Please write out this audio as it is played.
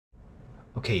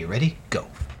Okay, you ready? Go.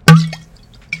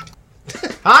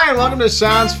 Hi, and welcome to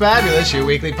Sounds Fabulous, your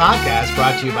weekly podcast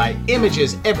brought to you by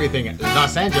Images Everything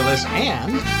Los Angeles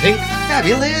and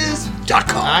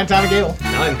ThinkFabulous.com. I'm Tommy Gable.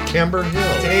 I'm Kimber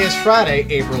Hill. Today is Friday,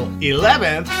 April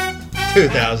 11th.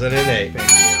 2008.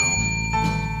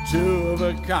 Thank you. Two of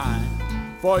a kind.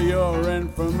 For your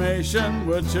information,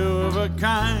 we're two of a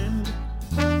kind.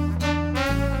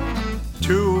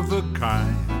 Two of a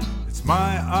kind. It's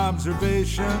my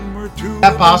observation. We're two. Is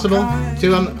that of possible? A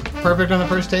kind. Perfect on the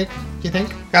first take, do you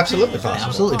think? Absolutely possible.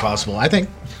 Absolutely possible. I think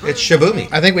It's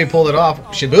Shibumi. we pulled it off.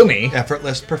 Shibumi.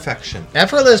 Effortless perfection.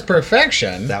 Effortless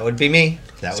perfection. That would be me.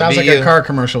 That Sounds would like be you. a car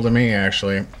commercial to me,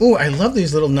 actually. Ooh, I love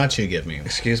these little nuts you give me.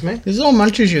 Excuse me? These little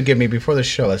munchies you give me before the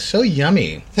show. It's so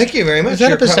yummy. Thank you very much. Is that a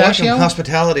You're quite pistachio? welcome.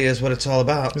 Hospitality is what it's all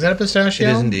about. Is that a pistachio?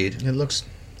 It is indeed. It looks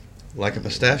Like a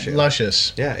pistachio.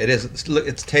 luscious. Yeah, it is.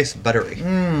 It tastes buttery.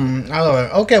 I love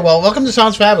it. Okay, well, welcome to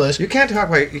Sounds Fabulous. You can't talk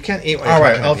while you can't eat while you're All right,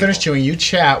 talking to I'll finish people. chewing. You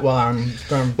chat while I'm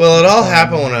going. Well, it all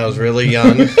happened when I was really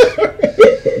young.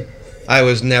 I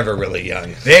was never really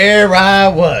young. There I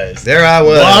was. There I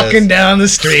was. Walking down the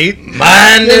street.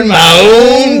 minding my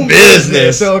own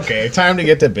business. Okay, time to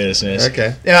get to business.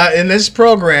 Okay. In this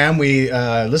program, we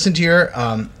listen to your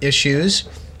issues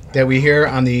that we hear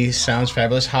on the Sounds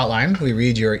Fabulous hotline. We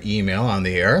read your email on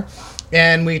the air,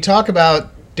 and we talk about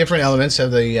different elements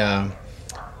of the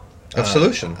Of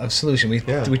solution. solution. We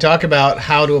Yeah. talk about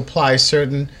how to apply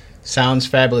certain Sounds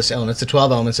Fabulous elements, the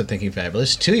 12 elements of Thinking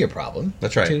Fabulous, to your problem.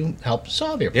 That's right. To help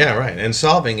solve your problem. Yeah, right. And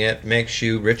solving it makes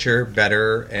you richer,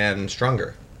 better, and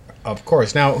stronger. Of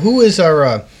course. Now, who's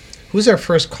our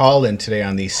first call in today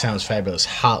on the Sounds Fabulous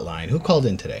hotline? Who called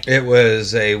in today? It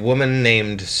was a woman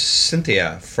named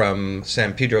Cynthia from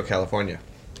San Pedro, California.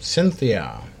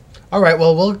 Cynthia. All right.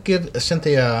 Well, we'll give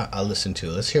Cynthia a listen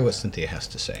to. Let's hear what Cynthia has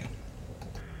to say.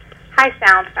 Hi,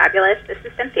 Sounds Fabulous. This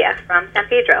is Cynthia from San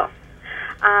Pedro.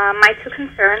 My two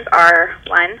concerns are,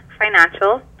 one,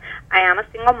 financial. I am a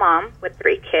single mom with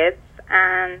 3 kids,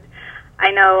 and I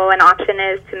know an option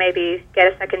is to maybe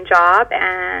get a second job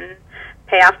and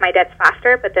pay off my debts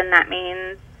faster, but then that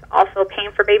means also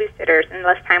paying for babysitters and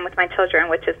less time with my children,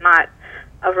 which is not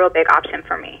a real big option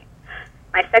for me.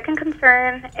 My second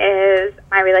concern is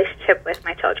my relationship with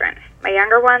my children. My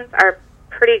younger ones are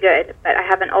pretty good, but I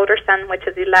have an older son, which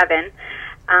is 11,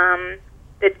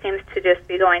 that seems to just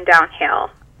be going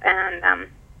downhill, and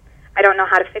I don't know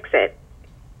how to fix it.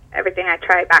 Everything I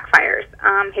try backfires.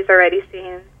 He's already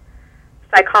seen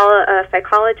a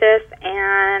psychologist,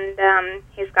 and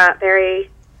he's got very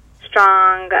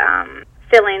strong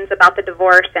feelings about the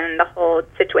divorce and the whole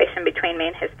situation between me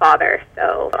and his father.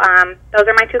 So those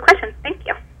are my 2 questions. Thank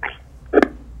you. Bye.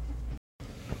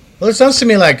 Well, it sounds to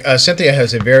me like Cynthia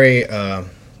has a very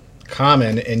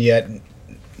common and yet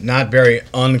not very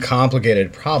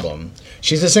uncomplicated problem.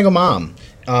 She's a single mom.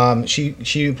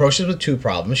 She approaches with 2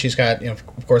 problems. She's got, of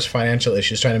course, financial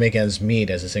issues, trying to make ends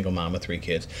meet as a single mom with 3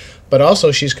 kids. But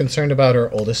also, she's concerned about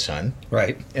her oldest son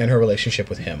Right. and her relationship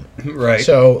with him. Right.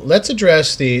 So let's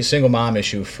address the single mom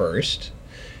issue first,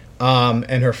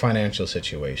 and her financial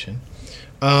situation.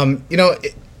 What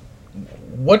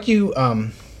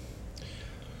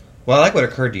Well, I like what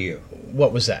occurred to you.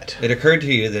 what was that? It occurred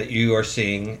to you that you are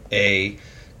seeing a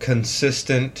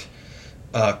consistent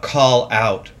call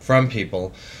out from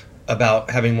people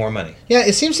about having more money. Yeah,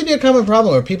 it seems to be a common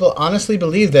problem where people honestly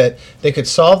believe that they could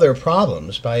solve their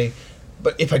problems but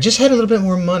if I just had a little bit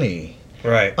more money.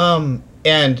 Right.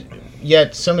 And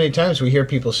yet so many times we hear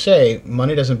people say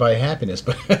money doesn't buy happiness,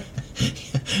 but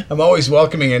I'm always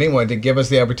welcoming anyone to give us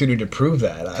the opportunity to prove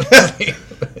that. Honestly.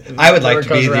 I would like Whatever to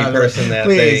be comes the around. person that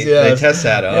Please, they yes. test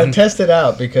that Yeah, on. test it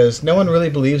out, because no one really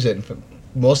believes it.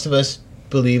 Most of us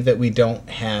believe that we don't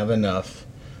have enough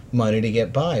money to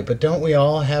get by. But don't we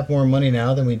all have more money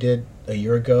now than we did a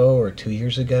year ago or 2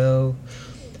 years ago?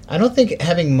 I don't think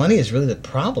having money is really the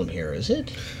problem here, is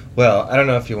it? Well, I don't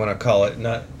know if you want to call it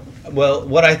not. Well,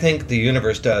 what I think the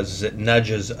universe does is it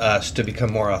nudges us to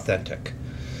become more authentic.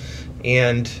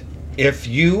 And if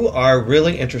you are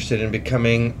really interested in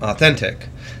becoming authentic,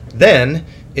 then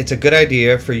it's a good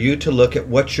idea for you to look at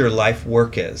what your life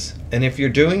work is. And if you're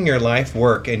doing your life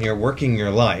work and you're working your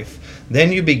life,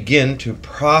 then you begin to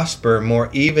prosper more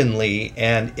evenly,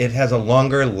 and it has a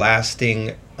longer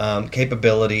lasting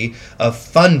capability of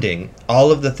funding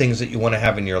all of the things that you want to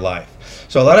have in your life.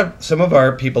 So some of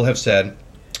our people have said,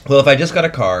 well, if I just got a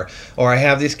car, or I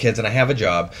have these kids and I have a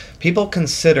job, people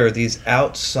consider these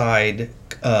outside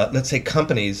let's say,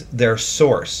 companies their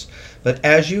source. But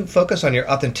as you focus on your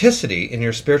authenticity in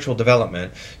your spiritual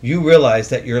development, you realize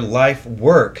that your life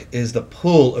work is the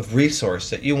pool of resource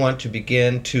that you want to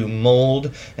begin to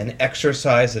mold and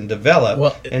exercise and develop,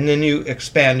 Well, and then you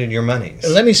expand in your monies.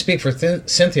 Let me speak for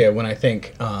Cynthia when I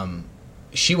think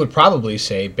she would probably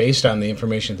say, based on the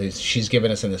information that she's given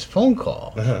us in this phone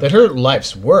call, that her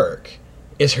life's work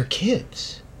is her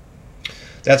kids.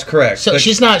 That's correct. So But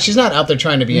she's not out there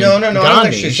trying to be No, Gandhi. I don't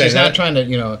think she's saying not that. trying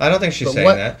to, I don't think she's but saying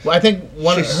what, that. I think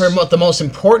the most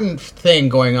important thing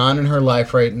going on in her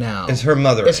life right now Is her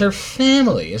mothering. Is her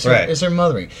family. Is her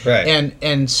mothering. Right.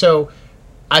 And so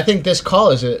I think this call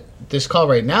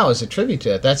right now is a tribute to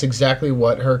that. That's exactly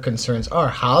what her concerns are.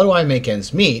 How do I make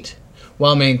ends meet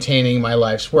while maintaining my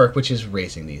life's work, which is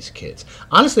raising these kids?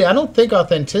 Honestly, I don't think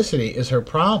authenticity is her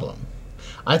problem.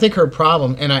 I think her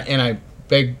problem, and I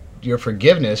beg your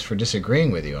forgiveness for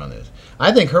disagreeing with you on this,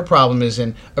 I think her problem is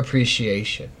in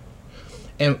appreciation.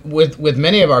 And with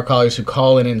many of our callers who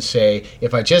call in and say,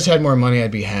 if I just had more money,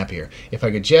 I'd be happier. If I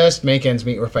could just make ends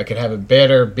meet, or if I could have a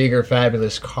better, bigger,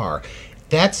 fabulous car.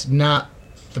 That's not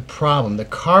the problem. The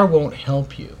car won't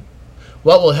help you.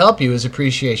 What will help you is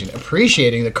appreciation.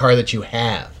 Appreciating the car that you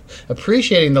have.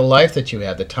 Appreciating the life that you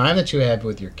have, the time that you have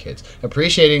with your kids.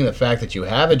 Appreciating the fact that you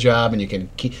have a job and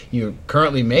you're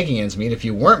currently making ends meet. If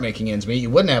you weren't making ends meet, you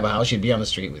wouldn't have a house. You'd be on the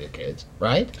street with your kids,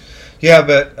 right? Yeah,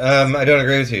 but I don't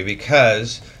agree with you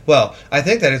because, well, I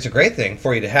think that it's a great thing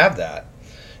for you to have that.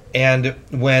 And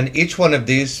when each one of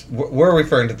these, we're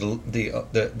referring to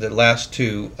the last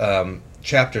two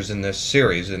chapters in this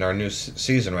series, in our new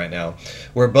season right now,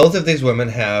 where both of these women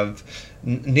have,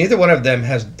 neither one of them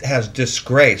has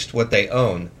disgraced what they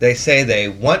own. They say they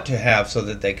want to have so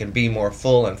that they can be more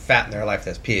full and fat in their life.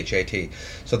 That's PHAT.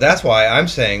 So that's why I'm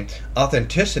saying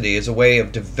authenticity is a way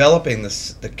of developing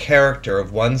the character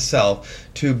of oneself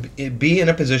to be in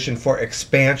a position for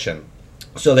expansion,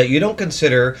 so that you don't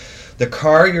consider the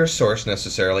car your source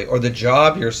necessarily, or the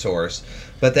job your source,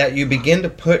 but that you begin to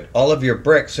put all of your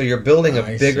bricks, so you're building a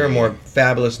bigger, more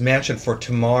fabulous mansion for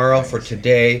tomorrow, for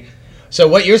today. So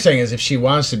what you're saying is, if she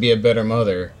wants to be a better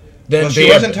mother, then Well, she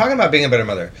wasn't talking about being a better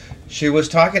mother. She was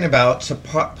talking about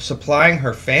supplying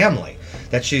her family,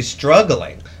 that she's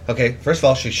struggling. Okay, first of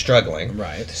all, she's struggling.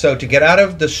 Right. So to get out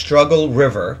of the struggle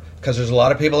river, because there's a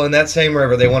lot of people in that same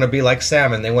river, they want to be like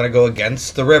salmon. They want to go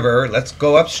against the river. Let's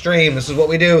go upstream. This is what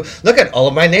we do. Look at all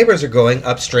of my neighbors are going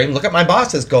upstream. Look at my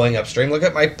boss is going upstream. Look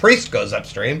at my priest goes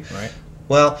upstream. Right.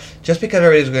 Well, just because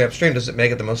everybody's going upstream doesn't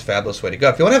make it the most fabulous way to go.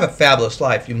 If you want to have a fabulous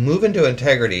life, you move into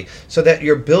integrity so that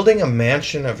you're building a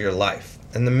mansion of your life.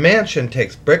 And the mansion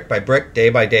takes brick by brick, day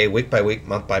by day, week by week,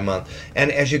 month by month.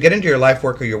 And as you get into your life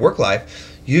work or your work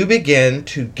life, you begin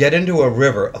to get into a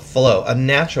river, a flow, a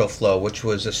natural flow, which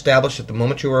was established at the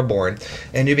moment you were born.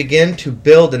 And you begin to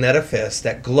build an edifice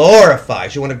that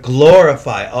glorifies. You want to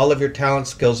glorify all of your talents,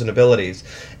 skills, and abilities.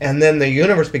 And then the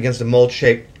universe begins to mold,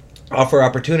 shape, offer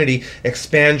opportunity,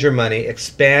 expands your money,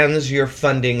 expands your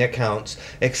funding accounts,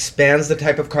 expands the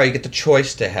type of car you get the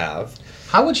choice to have.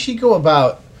 How would she go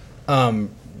about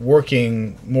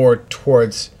working more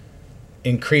towards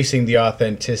increasing the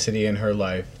authenticity in her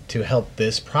life to help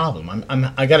this problem?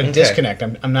 I got a disconnect.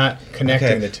 I'm not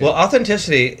connecting the two. Well,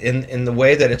 authenticity in the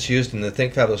way that it's used in the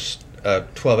Think Fabulous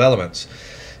 12 Elements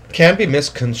can be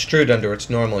misconstrued under its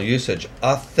normal usage.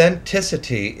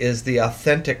 Authenticity is the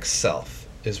authentic self,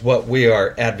 is what we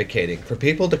are advocating. For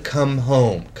people to come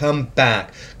home, come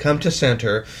back, come to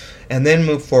center, and then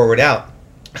move forward out.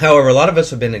 However, a lot of us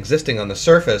have been existing on the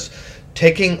surface,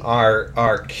 taking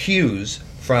our cues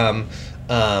from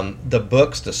the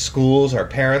books, the schools, our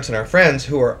parents, and our friends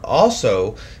who are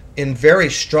also in very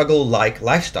struggle-like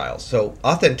lifestyles. So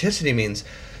authenticity means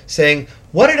saying,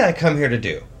 what did I come here to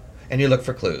do? And you look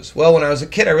for clues. Well, when I was a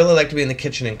kid, I really liked to be in the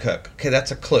kitchen and cook. Okay,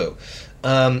 that's a clue.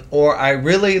 Or I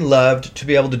really loved to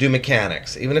be able to do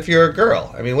mechanics, even if you're a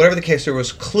girl. I mean, whatever the case, there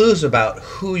was clues about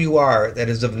who you are that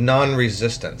is of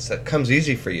non-resistance, that comes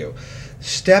easy for you.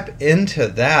 Step into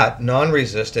that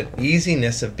non-resistant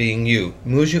easiness of being you,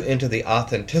 moves you into the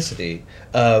authenticity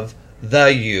of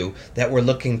the you that we're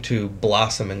looking to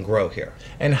blossom and grow here.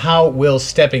 And how will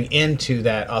stepping into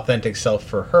that authentic self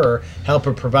for her help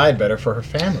her provide better for her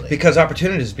family? Because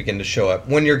opportunities begin to show up.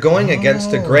 When you're going against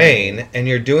the grain and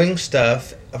you're doing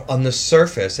stuff on the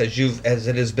surface as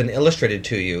it has been illustrated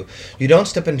to you, you don't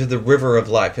step into the river of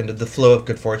life, into the flow of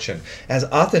good fortune. As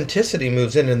authenticity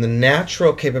moves in and the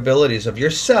natural capabilities of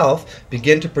yourself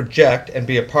begin to project and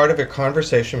be a part of your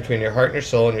conversation between your heart and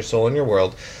your soul and your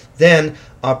world, then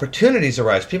opportunities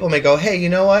arise. People may go, hey, you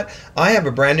know what? I have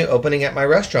a brand new opening at my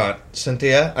restaurant,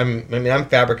 Cynthia. I'm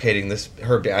fabricating this.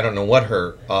 I don't know what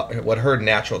her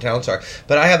natural talents are,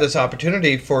 but I have this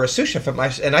opportunity for a sous chef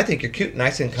at and I think you're cute,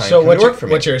 nice, and kind. So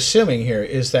what you're assuming here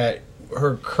is that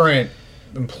her current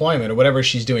employment or whatever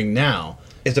she's doing now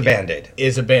is a Band-Aid.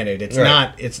 Is a Band-Aid. It's Right.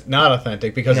 not. It's not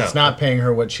authentic because No. it's not paying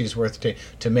her what she's worth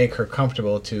to make her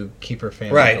comfortable to keep her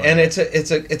family Right, going. and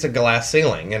it's a glass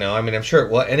ceiling. I mean, I'm sure.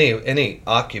 Well, any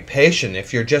occupation,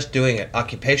 if you're just doing it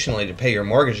occupationally to pay your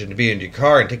mortgage and to be in your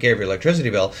car and take care of your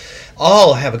electricity bill,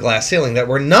 all have a glass ceiling that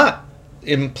were not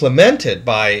implemented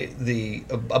by the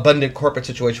abundant corporate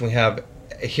situation we have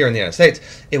here in the United States.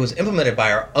 It was implemented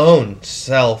by our own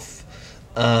small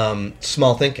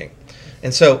thinking.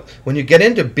 And so when you get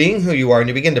into being who you are and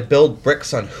you begin to build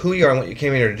bricks on who you are and what you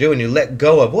came here to do, and you let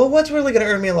go of, well, what's really going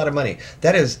to earn me a lot of money?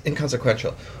 That is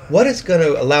inconsequential. What is going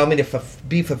to allow me to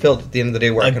be fulfilled at the end of the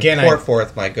day where I can pour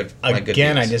forth my good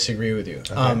Again, I deeds? disagree with you.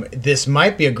 Okay. This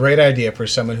might be a great idea for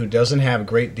someone who doesn't have a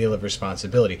great deal of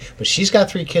responsibility, but she's got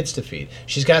 3 kids to feed.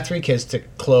 She's got 3 kids to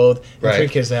clothe, and Right. 3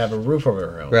 kids to have a roof over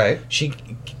her head. Right.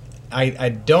 I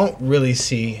don't really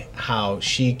see how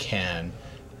she can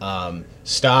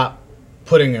stop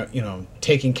putting,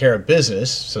 taking care of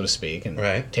business, so to speak, and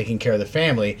Right. taking care of the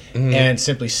family, and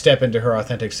simply step into her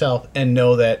authentic self and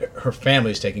know that her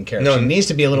family's taken care of. No, She needs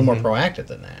to be a little more proactive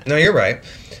than that. No, you're right.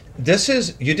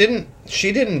 She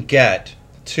didn't get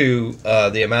to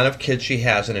the amount of kids she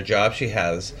has and a job she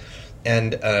has,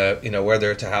 and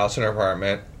whether it's a house or an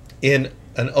apartment, in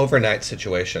an overnight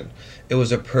situation. It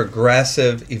was a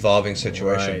progressive, evolving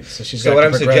situation. Right. So she's So got what to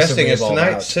I'm suggesting progressively is evolve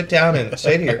tonight, out. sit down and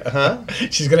say to your, huh?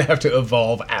 She's going to have to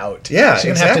evolve out. Yeah, She's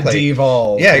going exactly. to have to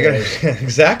devolve. Yeah, you're gonna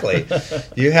exactly.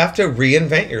 You have to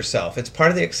reinvent yourself. It's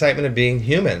part of the excitement of being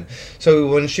human. So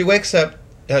when she wakes up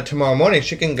tomorrow morning,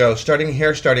 she can go, starting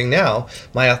here, starting now.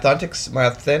 My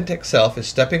authentic self is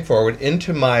stepping forward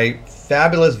into my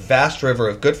fabulous, vast river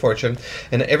of good fortune,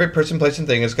 and every person, place, and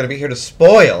thing is going to be here to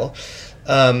spoil.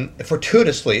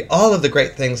 Fortuitously, all of the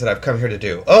great things that I've come here to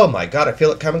do. Oh my God, I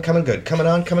feel it coming good, coming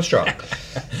on, coming strong.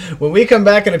 When we come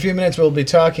back in a few minutes, we'll be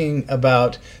talking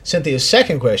about Cynthia's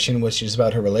second question, which is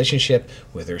about her relationship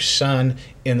with her son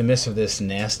in the midst of this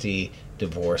nasty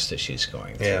divorce that she's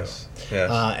going through. Yes.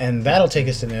 And that'll take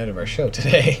us to the end of our show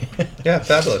today. Yeah,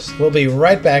 fabulous. We'll be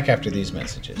right back after these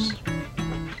messages.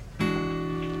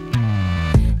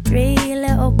 3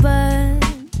 little birds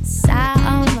sat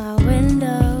on my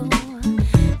window,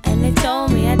 and they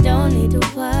told me I don't need to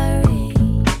worry.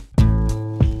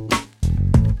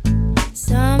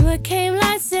 Summer came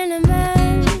like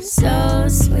cinnamon, so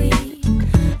sweet.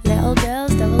 Little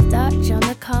girls double dutch on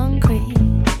the concrete.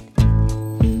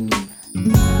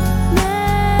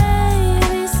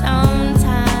 Maybe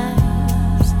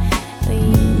sometimes we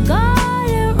got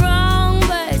it wrong,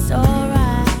 but it's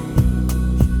alright.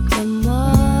 The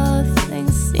more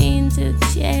things seem to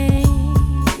change,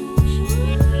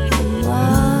 the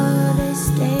more they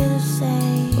stay the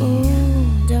same.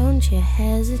 Ooh, don't you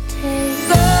hesitate.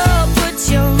 Go put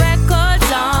your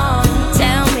records on.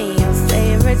 Tell me your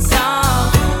favorite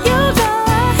song. You go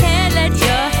ahead, let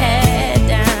your head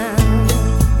down.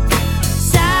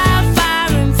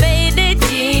 Sapphire and faded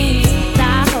jeans. I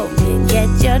hope you get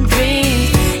your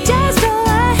dreams. Just go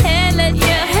ahead, let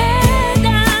your head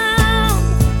down.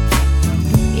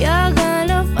 You're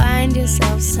gonna find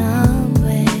yourself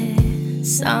somewhere,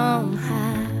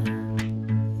 somehow.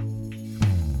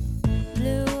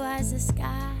 Blue as the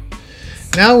sky.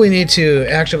 Now we need to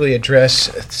actively address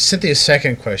Cynthia's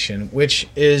second question, which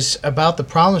is about the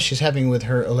problems she's having with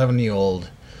her 11-year-old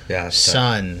Yeah.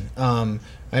 son. I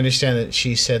understand that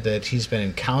she said that he's been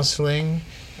in counseling.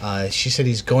 She said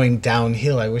he's going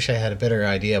downhill. I wish I had a better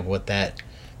idea of what that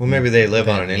Well, maybe they live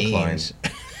on an that incline, means.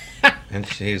 and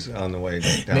she's on the way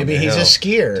down Maybe the he's a hill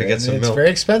skier. to get and some it's milk. very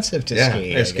expensive to Yeah,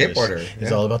 ski. a I guess. skateboarder,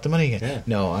 It's yeah. all about the money again. Yeah.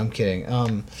 No, I'm kidding.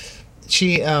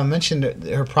 She mentioned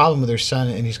her problem with her son,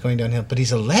 and he's going downhill, but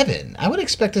he's 11. I would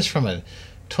expect this from a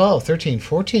 12, 13,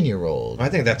 14-year-old. I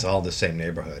think that's all the same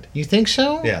neighborhood. You think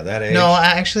so? Yeah, that age. No,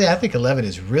 I think 11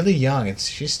 is really young.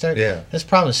 Yeah. This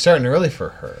problem is starting early for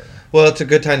her. Well, it's a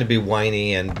good time to be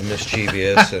whiny and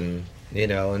mischievous, and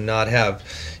and not have,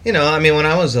 I mean, when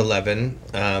I was 11,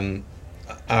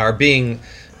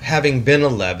 having been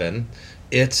 11,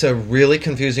 it's a really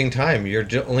confusing time. You're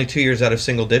only 2 years out of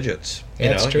single digits.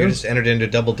 That's true. You just entered into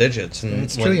double digits, and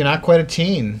It's true. You're not quite a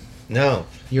teen. No,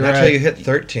 You're not a- until you hit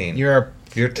 13. You're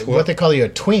what they call you a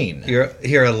tween.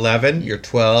 You're 11, you're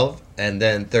 12, and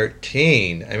then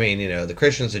 13. I mean, the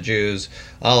Christians, the Jews,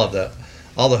 all of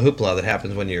all the hoopla that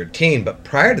happens when you're a teen. But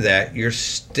prior to that, you're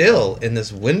still in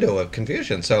this window of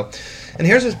confusion. So, and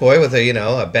here's this boy with a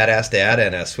badass dad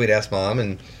and a sweet ass mom,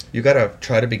 and you got to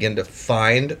try to begin to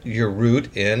find your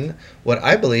root in what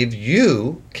I believe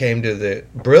you came to the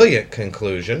brilliant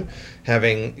conclusion,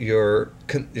 having your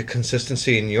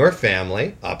consistency in your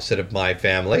family, opposite of my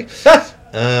family.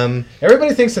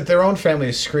 Everybody thinks that their own family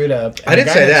is screwed up. I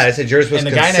didn't say that. I said yours was consistent.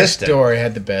 And the consistent. guy next door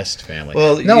had the best family.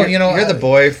 Well, no, you're the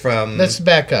boy from... Let's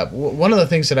back up. One of the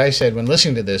things that I said when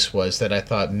listening to this was that I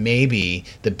thought maybe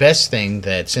the best thing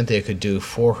that Cynthia could do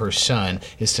for her son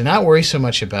is to not worry so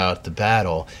much about the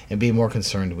battle and be more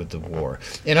concerned with the war.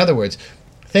 In other words,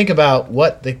 think about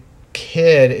what the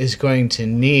kid is going to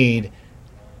need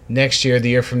next year, the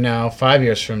year from now, 5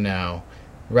 years from now,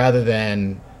 rather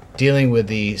than dealing with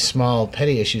the small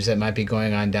petty issues that might be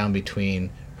going on down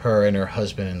between her and her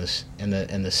husband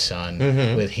and the son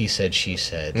with he said, she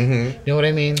said. You know what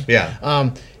I mean?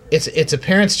 Yeah. It's a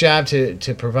parent's job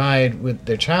to provide with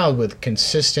their child with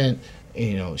consistent,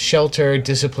 shelter,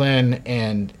 discipline,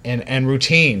 and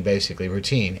routine, basically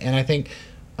routine. And I think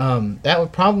that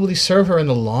would probably serve her in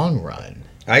the long run.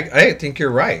 I think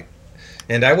you're right.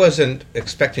 And I wasn't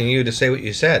expecting you to say what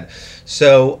you said.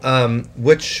 So,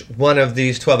 which one of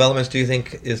these 12 elements do you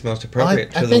think is most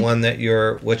appropriate to the one that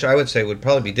which I would say would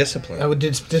probably be discipline? I would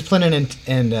discipline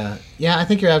and yeah, I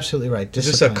think you're absolutely right.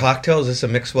 Discipline. Is this a cocktail? Is this a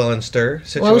mix well and stir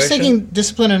situation? Well, I was thinking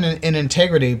discipline and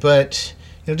integrity, but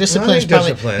discipline is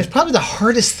probably the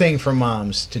hardest thing for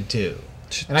moms to do.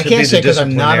 And I can't say because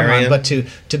I'm not a mom, but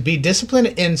to be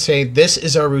disciplined and say, this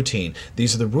is our routine.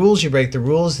 These are the rules. You break the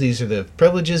rules. These are the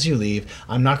privileges you leave.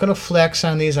 I'm not going to flex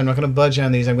on these. I'm not going to budge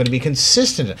on these. I'm going to be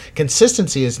consistent.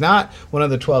 Consistency is not one of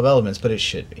the 12 elements, but it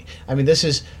should be. I mean, this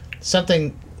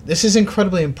is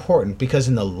incredibly important because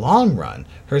in the long run,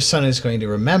 her son is going to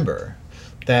remember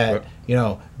that,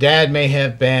 Dad may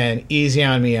have been easy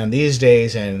on me on these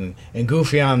days and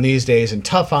goofy on these days and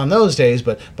tough on those days,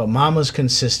 but Mom was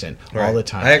consistent all the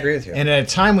time. I agree with you. And at a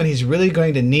time when he's really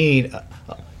going to need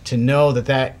to know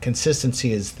that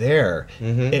consistency is there,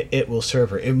 it will serve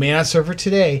her. It may not serve her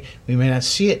today. We may not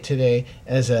see it today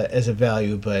as a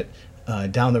value, but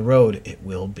down the road it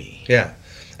will be. Yeah.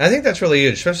 I think that's really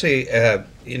huge, especially,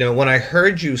 when I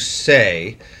heard you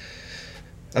say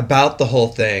about the whole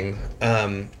thing,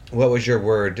 what was your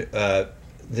word?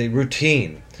 The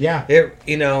routine. Yeah.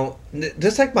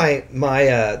 Just like my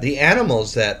the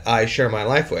animals that I share my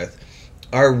life with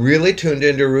are really tuned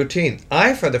into routine.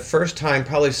 I, for the first time,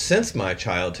 probably since my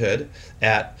childhood,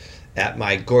 at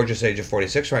my gorgeous age of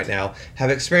 46 right now, have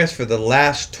experienced for the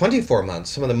last 24 months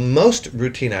some of the most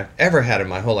routine I've ever had in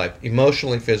my whole life,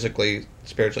 emotionally, physically,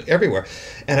 spiritually, everywhere.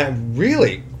 And I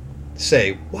really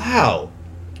say, wow,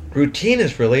 routine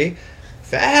is really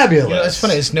fabulous. It's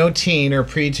funny. It's no teen or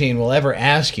preteen will ever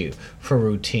ask you for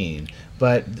routine,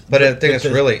 but I think it's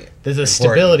really there's a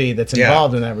stability that's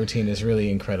involved in that routine is really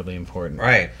incredibly important.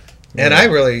 Right, and I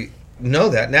really know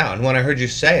that now. And when I heard you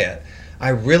say it, I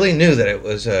really knew that it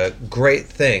was a great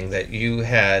thing that you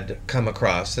had come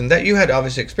across, and that you had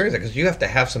obviously experienced it, because you have to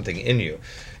have something in you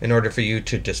in order for you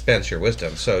to dispense your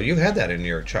wisdom. So you had that in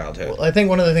your childhood. Well, I think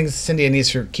one of the things Cynthia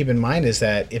needs to keep in mind is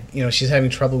that if she's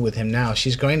having trouble with him now,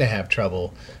 she's going to have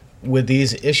trouble with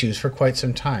these issues for quite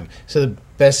some time. So the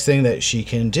best thing that she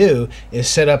can do is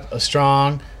set up a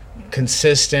strong,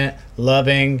 consistent,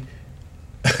 loving,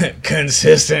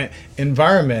 consistent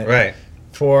environment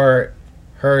for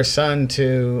her son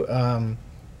to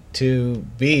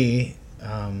be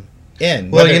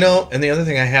in. Well, and the other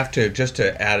thing I have to, just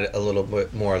to add a little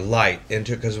bit more light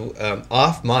into, because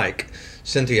off mic,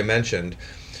 Cynthia mentioned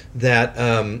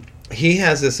that he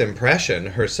has this impression,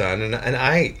 her son, and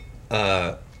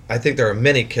I think there are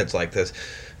many kids like this.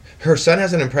 Her son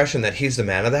has an impression that he's the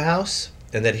man of the house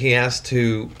and that he has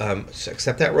to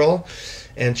accept that role.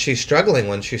 And she's struggling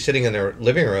when she's sitting in their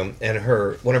living room and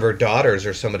one of her daughters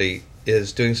or somebody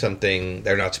is doing something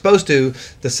they're not supposed to.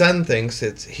 The son thinks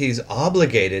he's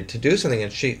obligated to do something,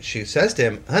 and she says to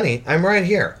him, "Honey, I'm right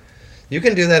here. You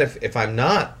can do that if I'm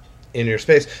not in your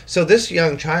space." So this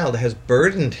young child has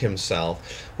burdened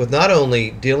himself with not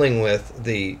only dealing with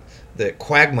the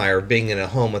quagmire of being in a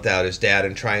home without his dad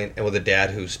and with a dad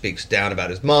who speaks down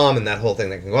about his mom and that whole thing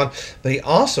that can go on, but he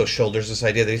also shoulders this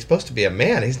idea that he's supposed to be a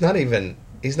man. He's not even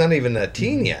a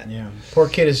teen yet. Yeah, poor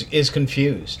kid is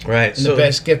confused. Right. And the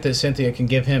best gift that Cynthia can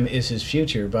give him is his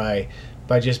future by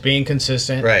just being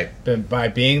consistent. Right. By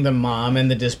being the mom and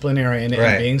the disciplinarian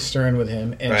and being stern with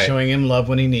him and showing him love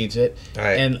when he needs it.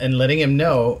 Right. And letting him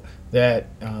know that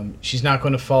she's not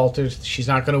going to falter, she's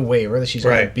not going to waver, that she's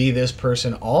going to be this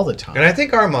person all the time. And I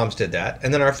think our moms did that.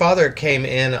 And then our father came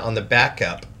in on the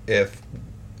backup, if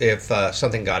if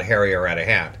something got hairy or out of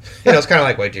hand. You know, it's kind of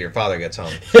like wait till your father gets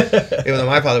home. Even though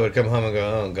my father would come home and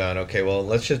go, oh God, okay, well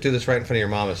let's just do this right in front of your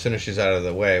mom. As soon as she's out of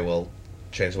the way, we'll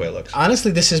change the way it looks. Honestly,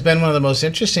 this has been one of the most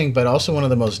interesting, but also one of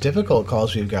the most difficult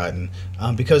calls we've gotten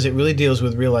because it really deals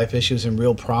with real life issues and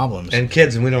real problems. And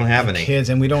kids, and we don't have any. Kids,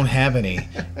 and we don't have any.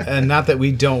 And not that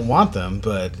we don't want them,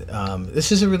 but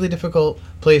this is a really difficult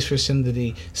place for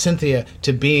Cynthia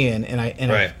to be in. And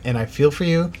I feel for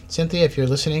you, Cynthia, if you're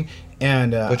listening.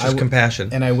 And which is compassion.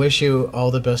 And I wish you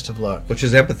all the best of luck. Which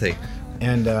is empathy.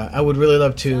 And I would really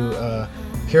love to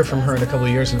hear from her in a couple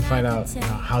of years and find out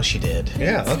how she did.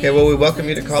 Yeah, okay. Well, we welcome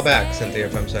you to call back, Cynthia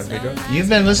from San Pedro. You've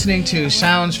been listening to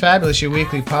Sounds Fabulous, your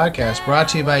weekly podcast, brought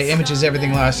to you by Images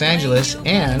Everything Los Angeles,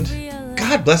 and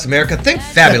God bless America.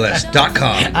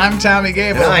 ThinkFabulous.com. I'm Tommy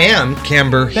Gable. And I am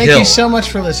Camber Hill. Thank you so much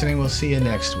for listening. We'll see you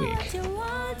next week. Oh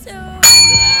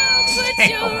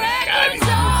my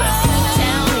God.